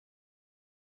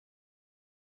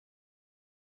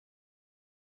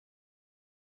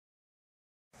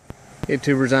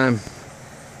YouTubers, I'm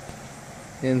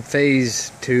in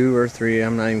phase 2 or 3.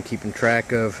 I'm not even keeping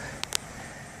track of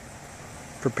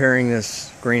preparing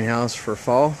this greenhouse for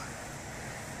fall.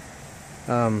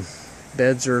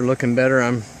 Beds are looking better.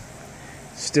 I'm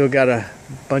still got a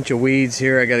bunch of weeds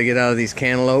here I got to get out of these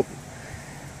cantaloupe.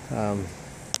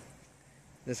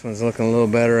 This one's looking a little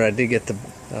better. I did get the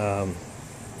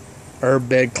herb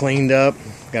bed cleaned up.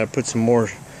 Got to put some more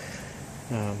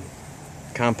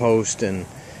compost and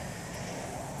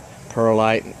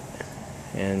perlite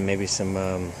and maybe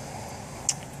some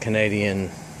Canadian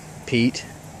peat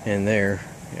in there.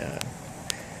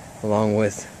 Along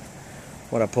with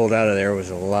what I pulled out of there was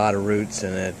a lot of roots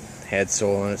and it had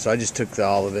soil in it, so I just took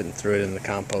all of it and threw it in the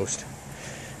compost.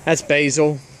 That's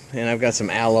basil, and I've got some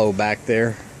aloe back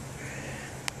there.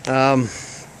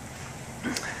 That's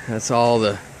all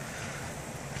the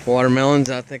watermelons.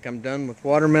 I think I'm done with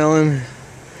watermelon.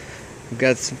 I've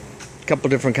got a couple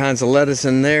different kinds of lettuce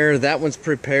in there. That one's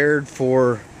prepared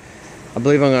for, I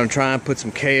believe I'm going to try and put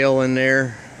some kale in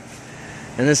there.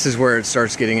 And this is where it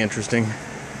starts getting interesting.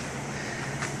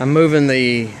 I'm moving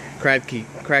the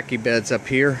Kratky beds up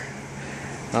here.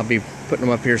 I'll be putting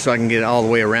them up here so I can get it all the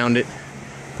way around it.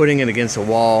 Putting it against a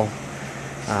wall,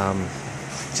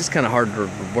 it's just kind of hard to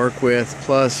work with.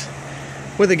 Plus,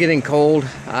 with it getting cold,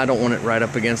 I don't want it right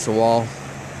up against the wall.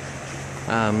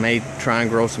 May try and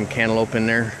grow some cantaloupe in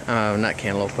there. Not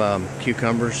cantaloupe,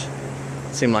 cucumbers.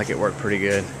 Seemed like it worked pretty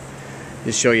good.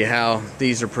 Just show you how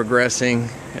these are progressing.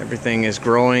 Everything is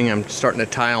growing. I'm starting to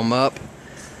tie them up.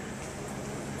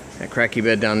 That Kratky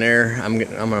bed down there, I'm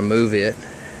gonna move it.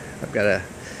 I've got to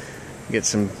get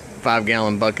some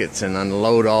 5-gallon buckets and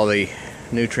unload all the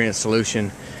nutrient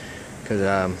solution,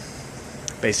 because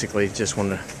basically just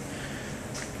want to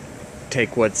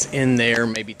take what's in there,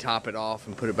 maybe top it off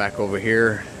and put it back over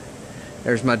here.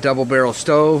 There's my double barrel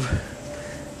stove.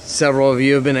 Several of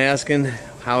you have been asking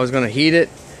how I was going to heat it.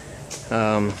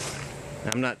 I'm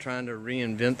not trying to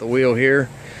reinvent the wheel here.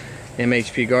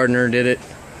 MHP Gardner did it.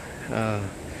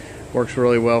 Works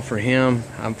really well for him.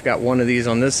 I've got one of these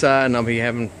on this side and I'll be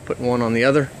putting one on the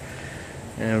other,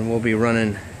 and we'll be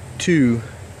running 2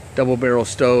 double barrel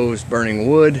stoves burning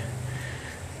wood.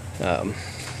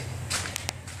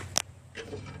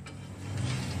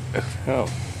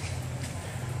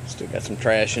 Still got some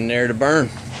trash in there to burn.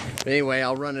 But anyway,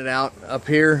 I'll run it out up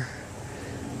here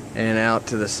and out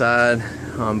to the side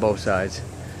on both sides.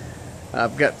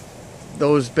 I've got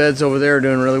those beds over there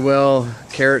doing really well.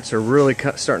 Carrots are really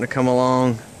starting to come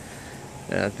along.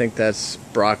 I think that's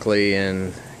broccoli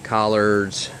and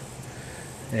collards,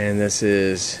 and this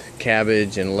is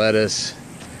cabbage and lettuce.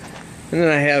 And then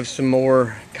I have some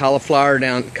more cauliflower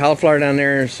down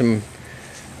there, some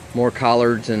more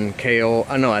collards and kale.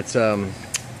 I know it's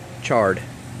chard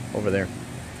over there.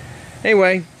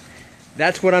 Anyway,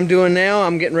 that's what I'm doing now.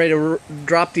 I'm getting ready to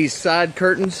drop these side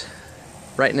curtains.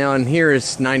 Right now in here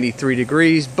it's 93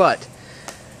 degrees, but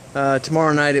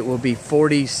tomorrow night it will be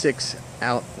 46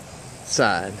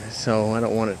 outside, so I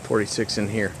don't want it 46 in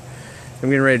here. I'm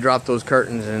getting ready to drop those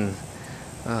curtains and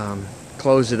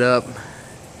close it up.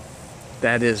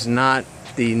 That is not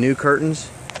the new curtains,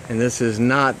 and this is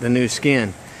not the new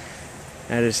skin.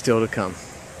 That is still to come.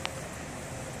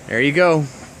 There you go.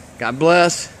 God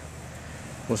bless.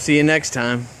 We'll see you next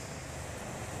time.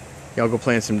 Y'all go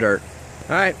play in some dirt.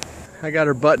 Alright, I got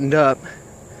her buttoned up,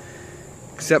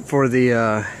 except for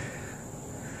the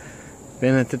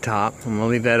bin at the top. I'm going to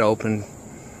leave that open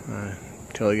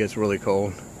until it gets really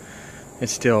cold.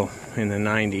 It's still in the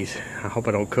 90s. I hope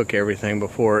I don't cook everything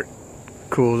before it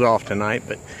cools off tonight,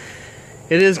 but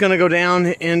it is going to go down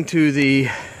into the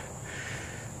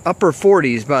upper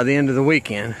 40s by the end of the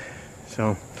weekend,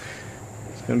 so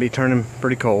it's going to be turning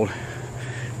pretty cold.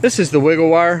 This is the wiggle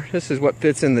wire. This is what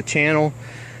fits in the channel,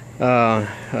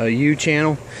 a U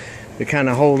channel, to kind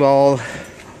of hold all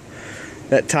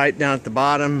that tight down at the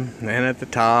bottom and at the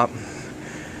top.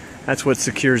 That's what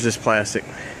secures this plastic.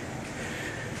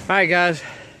 Alright guys,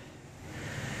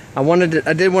 I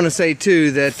did want to say too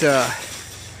that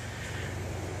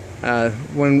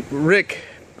when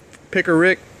Picker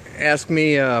Rick asked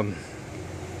me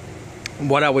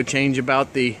what I would change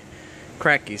about the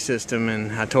Kratky system,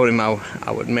 and I told him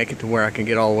I would make it to where I can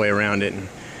get all the way around it. And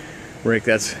Rick,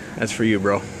 that's for you,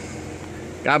 bro.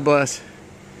 God bless.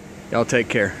 Y'all take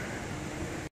care.